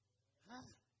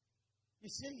 You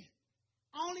see,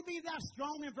 only be thou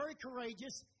strong and very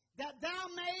courageous, that thou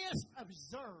mayest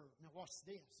observe. Now watch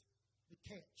this. The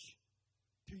catch.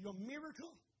 To your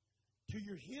miracle, to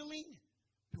your healing,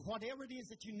 to whatever it is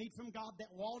that you need from God,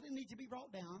 that wall that needs to be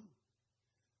brought down.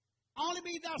 Only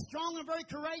be thou strong and very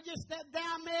courageous, that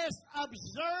thou mayest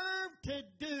observe to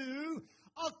do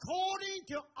according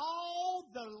to all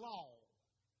the law.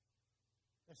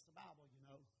 That's the Bible, you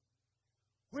know.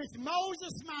 Which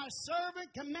Moses my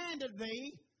servant commanded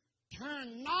thee,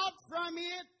 turn not from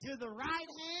it to the right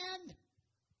hand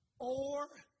or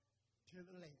to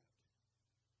the left.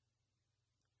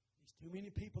 There's too many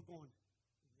people going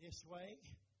this way,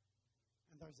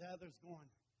 and there's others going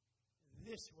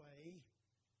this way,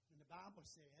 and the Bible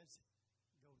says,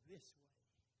 go this way.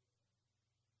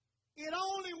 It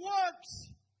only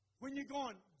works when you're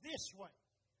going this way.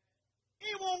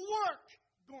 It won't work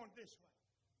going this way.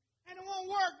 And it won't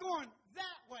work going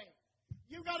that way.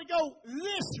 You've got to go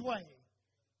this way.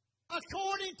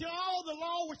 According to all the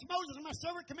law which Moses my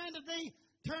servant commanded thee,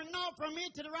 turn not from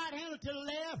it to the right hand or to the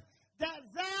left,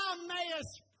 that thou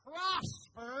mayest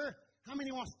prosper. How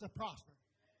many wants to prosper?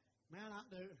 Man, I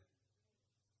do.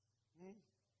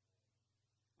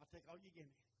 I'll take all you give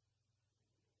me.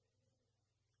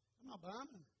 I'm not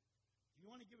bumming. If you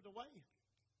want to give it away,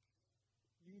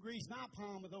 you can grease my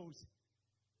palm with those.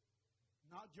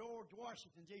 Not George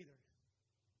Washington's either.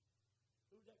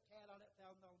 Who's that cat on that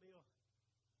 $1,000 bill?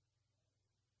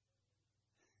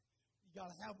 You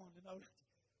got to have one to know.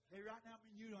 Hey, right now,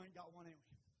 you ain't got one, ain't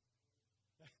we?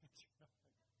 That's right.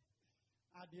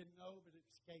 I didn't know, but it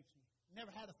escapes me.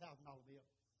 Never had a $1,000 bill.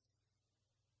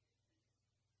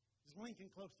 Is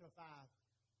Lincoln close to a 5?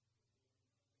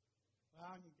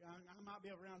 Well, I might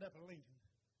be able to round up a Lincoln.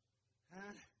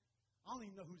 Huh? I don't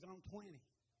even know who's on 20.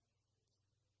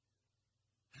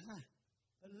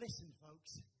 But listen,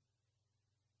 folks.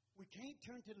 We can't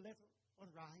turn to the left or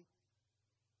the right.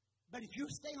 But if you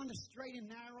stay on the straight and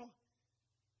narrow,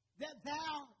 that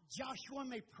thou, Joshua,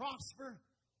 may prosper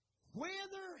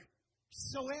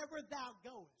whithersoever thou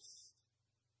goest.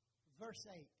 Verse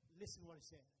 8. Listen to what it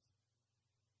says.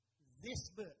 This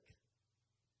book.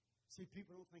 See,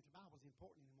 people don't think the Bible's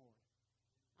important anymore.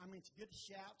 I mean, it's good to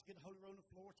shout, it's good to hold it on the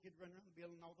floor, it's good to run around the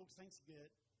building, all those things are good.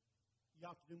 You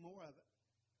ought to do more of it.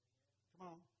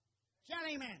 Come on. Shout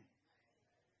amen.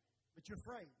 But you're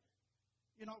afraid.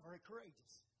 You're not very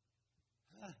courageous.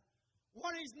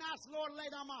 One of these nights the Lord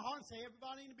laid on my heart and said,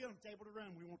 everybody in the building is able to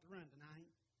run. We want to run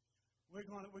tonight. We're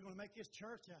going to make this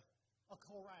church a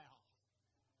corral.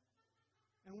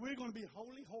 And we're going to be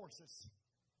holy horses.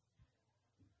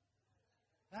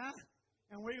 Huh?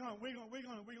 And we're going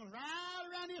to ride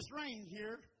around this ring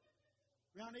here,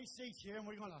 around these seats here, and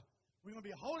we're going to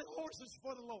be holy horses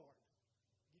for the Lord.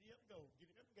 Get up and go. Get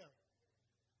up and go.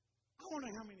 I wonder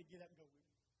how many get up and go with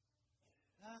me.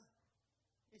 Huh?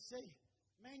 You see,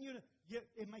 man,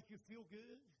 it make you feel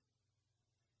good.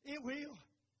 It will.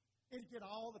 It'll get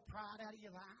all the pride out of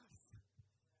your life.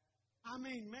 I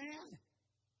mean, man,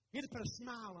 it'll put a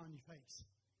smile on your face.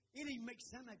 It'll even make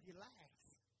some of you laugh.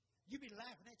 You'll be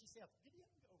laughing at yourself. Get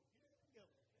up and go. Get up and go.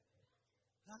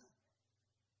 Huh?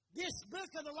 This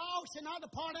book of the law shall not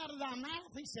depart out of thy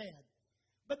mouth, he said.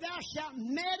 But thou shalt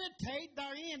meditate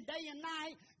therein day and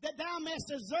night, that thou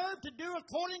mayest observe to do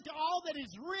according to all that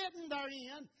is written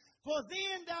therein. For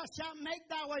then thou shalt make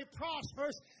thy way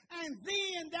prosperous, and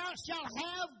then thou shalt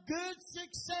have good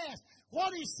success.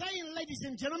 What he's saying, ladies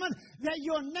and gentlemen, that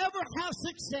you'll never have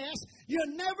success,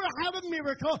 you'll never have a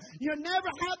miracle, you'll never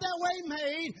have that way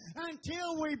made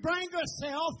until we bring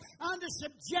ourselves under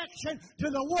subjection to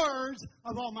the words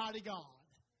of Almighty God.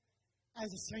 As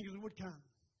the singers would come.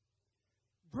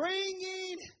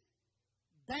 Bringing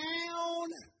down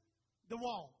the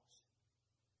walls.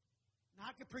 Now,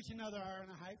 I could preach another hour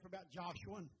and a half about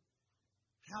Joshua and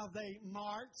how they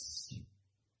marched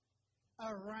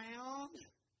around.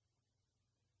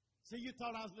 See, you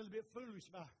thought I was a little bit foolish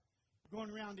by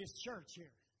going around this church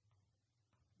here,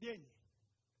 didn't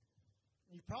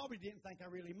you? You probably didn't think I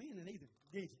really meant it either,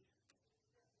 did you?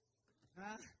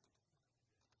 Huh?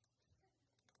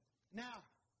 Now,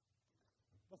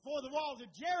 before the walls of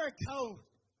Jericho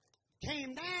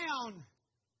came down,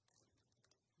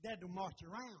 they had to march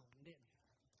around, didn't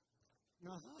they?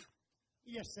 Uh-huh.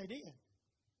 Yes, they did.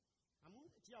 I'm going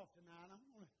to let you off tonight. I'm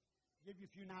going to give you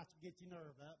a few nights to get your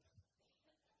nerve up.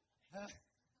 Huh?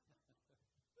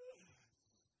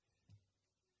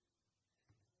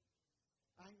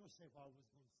 I ain't going to say what I was going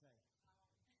to say.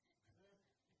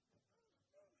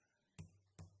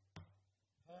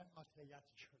 I'll tell you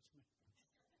after church, man.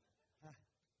 Huh?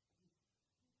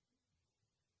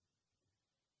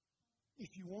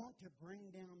 If you want to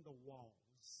bring down the walls,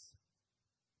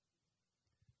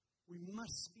 we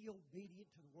must be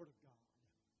obedient to the Word of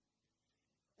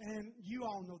God. And you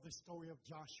all know the story of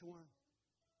Joshua.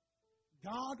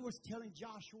 God was telling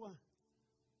Joshua,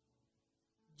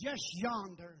 just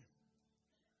yonder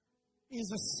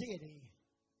is a city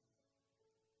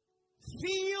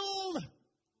filled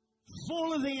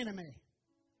full of the enemy.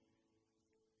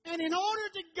 And in order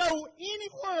to go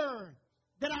anywhere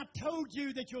that I told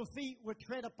you that your feet would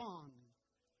tread upon,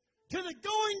 to the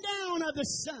going down of the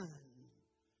sun,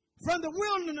 from the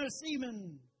wilderness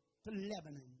even to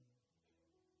Lebanon,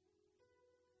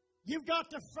 you've got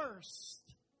to first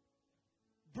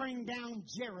bring down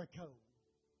Jericho.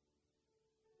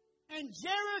 And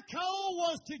Jericho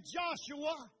was to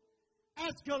Joshua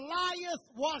as Goliath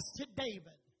was to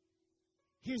David.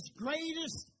 His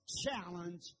greatest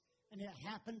challenge, and it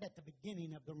happened at the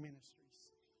beginning of their ministries.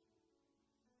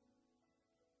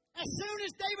 As soon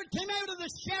as David came out of the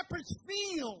shepherd's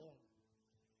field,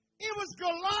 it was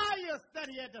Goliath that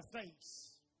he had to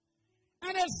face.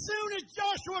 And as soon as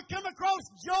Joshua came across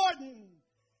Jordan,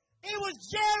 it was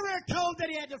Jericho that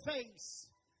he had to face.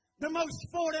 The most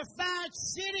fortified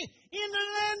city in the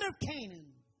land of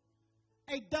Canaan.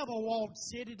 A double-walled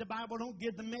city. The Bible don't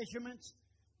give the measurements,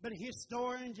 but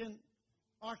historians and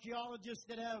archaeologists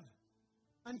that have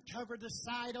uncovered the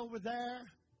site over there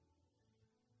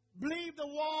believe the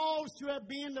walls to have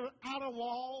been the outer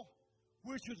wall,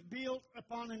 which was built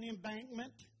upon an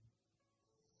embankment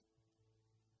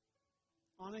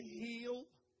on a hill.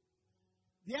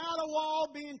 The outer wall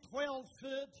being 12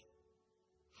 foot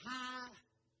high,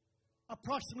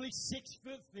 approximately 6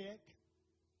 foot thick.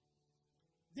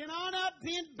 Then on up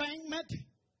the embankment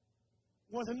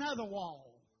was another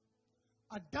wall,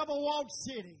 a double-walled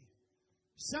city.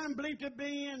 Some believe to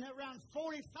be in around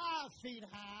 45 feet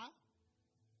high,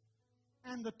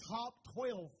 and the top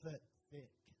 12 foot thick.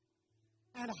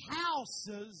 And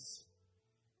houses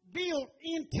built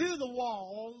into the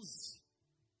walls.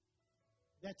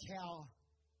 That's how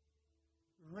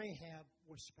Rahab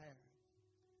was spared.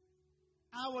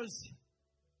 I was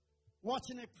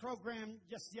watching a program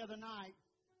just the other night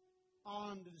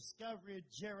on the discovery of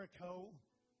Jericho.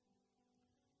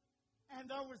 And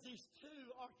there was these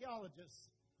two archaeologists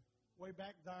way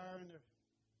back there, and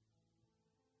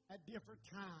at different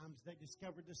times they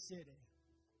discovered the city.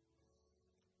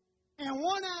 And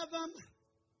one of them,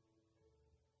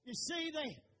 you see,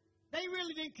 they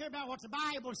really didn't care about what the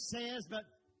Bible says, but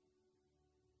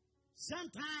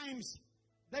sometimes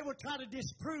they would try to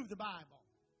disprove the Bible.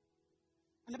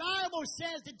 And the Bible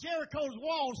says that Jericho's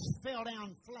walls fell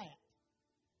down flat.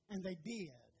 And they did.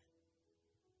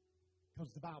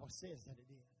 Because the Bible says that it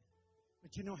did.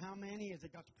 But you know how many is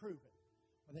it got to prove it?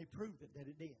 Well, they proved it that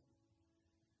it did.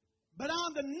 But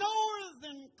on the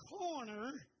northern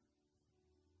corner,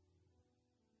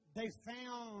 they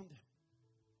found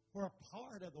where a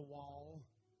part of the wall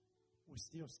was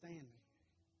still standing.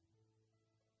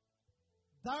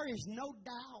 There is no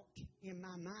doubt in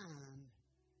my mind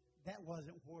that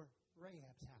wasn't where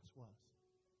Rahab's house was.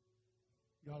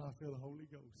 God, I feel the Holy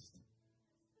Ghost.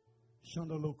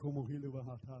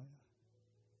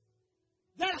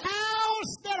 That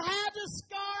house that had the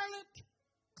scarlet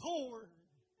cord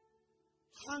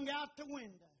hung out the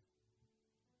window.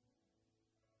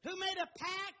 Who made a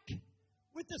pact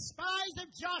with the spies of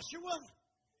Joshua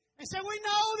and said, we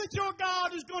know that your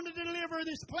God is going to deliver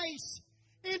this place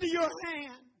into your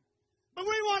hand. But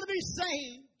we want to be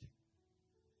saved.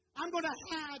 I'm going to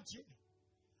hide you.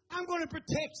 I'm going to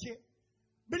protect you.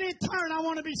 But in turn, I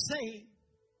want to be saved.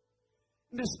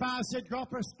 And the spy said,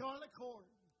 drop her scarlet cord.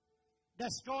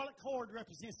 That scarlet cord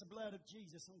represents the blood of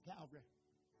Jesus on Calvary.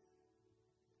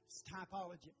 It's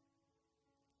typology.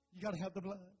 You got to have the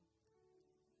blood.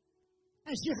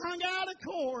 And she hung out a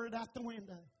cord out the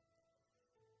window.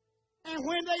 And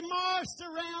when they marched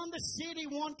around the city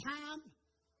one time,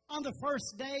 on the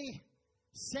first day,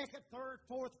 second, third,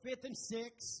 fourth, fifth, and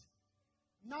sixth,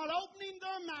 not opening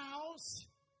their mouths,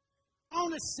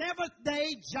 on the seventh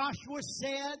day, Joshua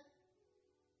said,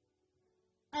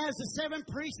 as the seven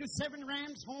priests with seven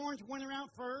ram's horns went around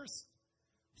first,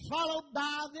 followed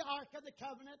by the Ark of the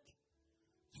Covenant,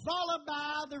 followed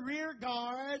by the rear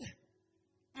guard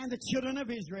and the children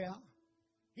of Israel.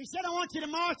 He said, I want you to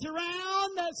march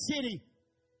around that city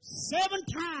 7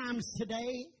 times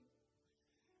today.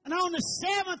 And on the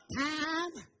 7th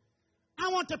time, I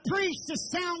want the priests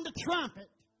to sound the trumpet.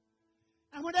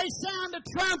 And when they sound the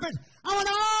trumpet, I want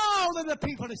all of the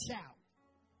people to shout.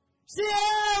 See,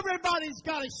 everybody's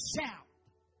got to shout.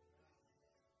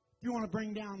 If you want to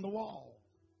bring down the wall.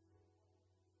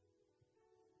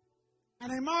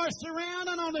 And they marched around,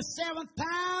 and on the 7th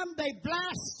time, they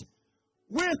blast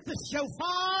with the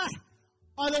shofar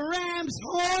or the ram's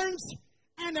horns,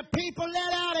 and the people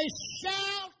let out a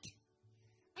shout,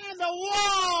 and the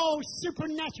wall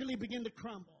supernaturally began to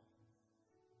crumble.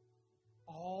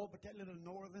 All but that little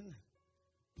northern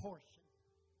portion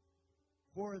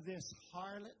where this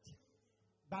harlot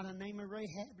by the name of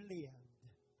Rahab lived,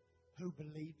 who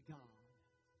believed God.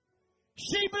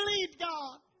 She believed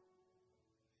God.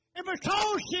 And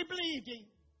because she believed Him,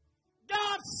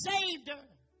 God saved her.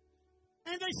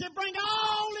 And they said, bring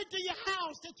all into your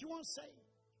house that you want saved.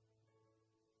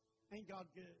 Ain't God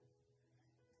good?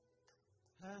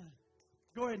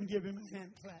 Go ahead and give Him a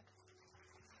hand clap.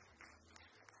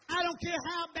 I don't care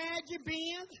how bad you've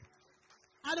been.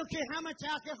 I don't care how much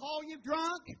alcohol you've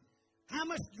drunk, how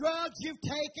much drugs you've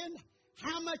taken,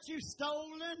 how much you've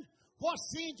stolen, what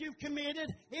sins you've committed.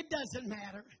 It doesn't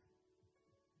matter.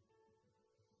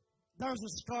 There's a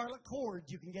scarlet cord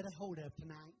you can get a hold of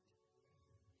tonight.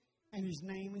 And His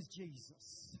name is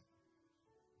Jesus.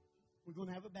 We're going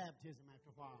to have a baptism after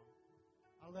a while.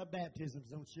 I love baptisms,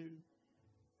 don't you?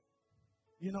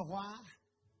 You know why?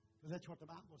 Because that's what the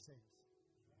Bible says.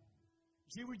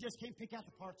 See, we just can't pick out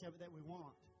the parts of it that we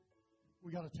want.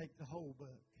 We got to take the whole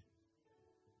book.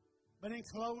 But in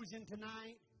closing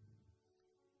tonight,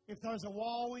 if there's a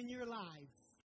wall in your life